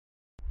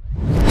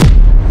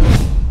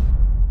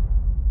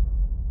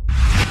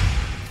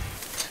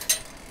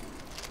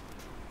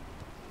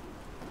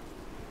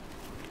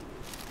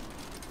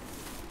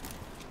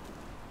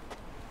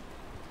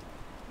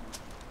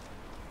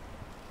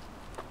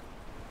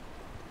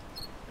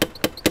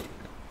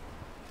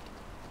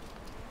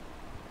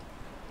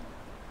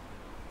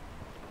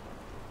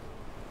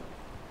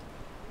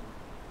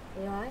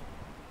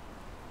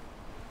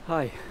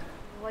Hi.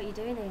 What are you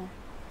doing here?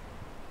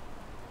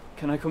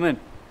 Can I come in?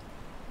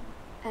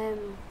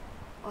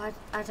 Well,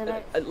 I don't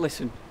know.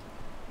 Listen.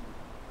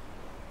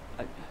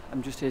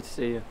 I'm just here to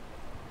see you.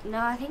 No,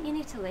 I think you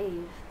need to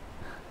leave.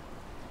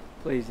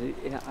 Please,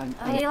 yeah,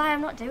 Oh, Eli,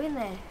 I'm not doing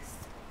this.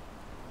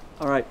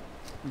 Alright,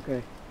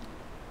 okay.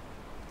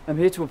 I'm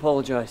here to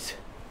apologise.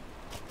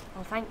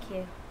 Well, thank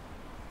you.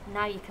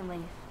 Now you can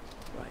leave.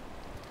 Right.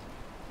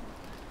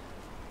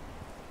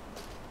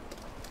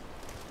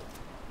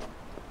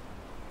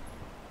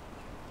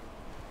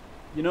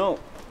 You know,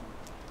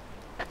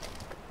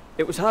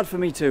 it was hard for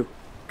me too.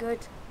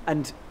 Good.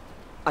 And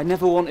I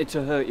never wanted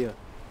to hurt you.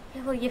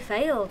 Yeah, well, you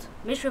failed.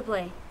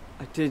 Miserably.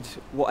 I did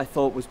what I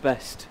thought was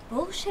best.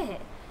 Bullshit.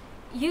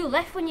 You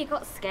left when you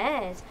got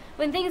scared.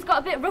 When things got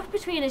a bit rough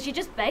between us, you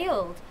just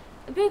bailed.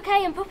 A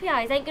bouquet and puppy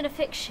eyes ain't gonna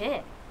fix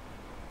shit.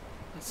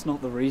 That's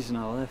not the reason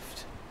I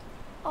left.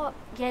 Oh,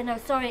 yeah, no,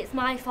 sorry, it's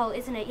my fault,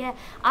 isn't it? Yeah,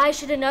 I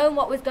should have known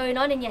what was going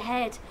on in your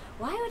head.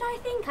 Why would I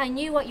think I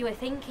knew what you were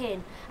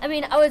thinking? I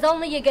mean, I was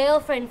only your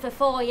girlfriend for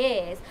 4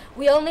 years.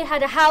 We only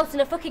had a house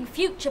and a fucking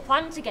future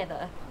planned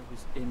together. I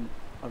was in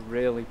a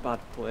really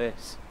bad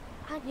place.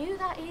 I knew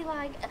that,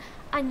 Eli.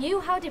 I knew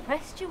how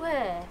depressed you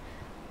were.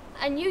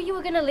 I knew you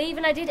were going to leave,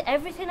 and I did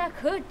everything I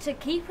could to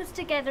keep us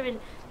together and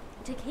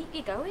to keep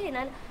you going.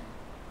 And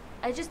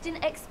I just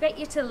didn't expect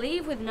you to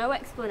leave with no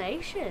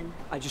explanation.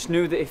 I just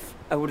knew that if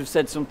I would have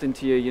said something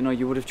to you,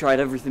 you would have tried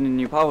everything in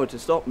your power to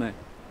stop me.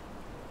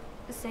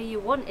 So you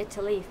wanted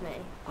to leave me?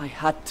 I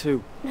had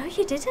to. No,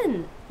 you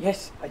didn't.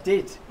 Yes, I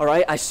did.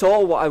 Alright, I saw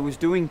what I was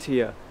doing to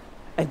you.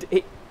 And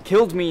it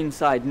killed me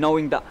inside,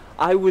 knowing that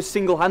I was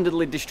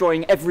single-handedly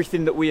destroying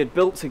everything that we had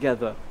built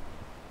together.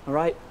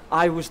 Alright?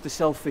 I was the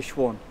selfish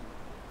one.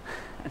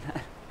 And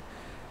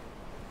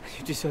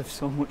you deserve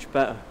so much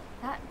better.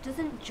 That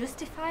doesn't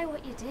justify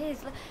what you did.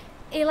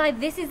 Eli,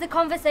 this is the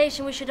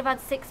conversation we should have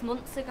had 6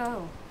 months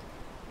ago.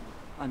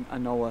 I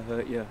know I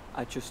hurt you.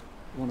 I just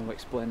want to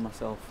explain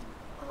myself.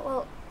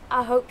 Well,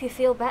 I hope you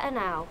feel better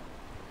now.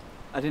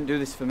 I didn't do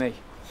this for me.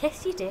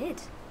 Yes, you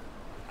did.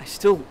 I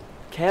still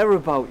care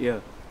about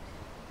you.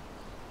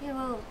 Yeah,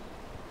 well,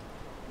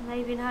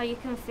 maybe now you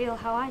can feel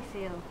how I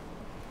feel.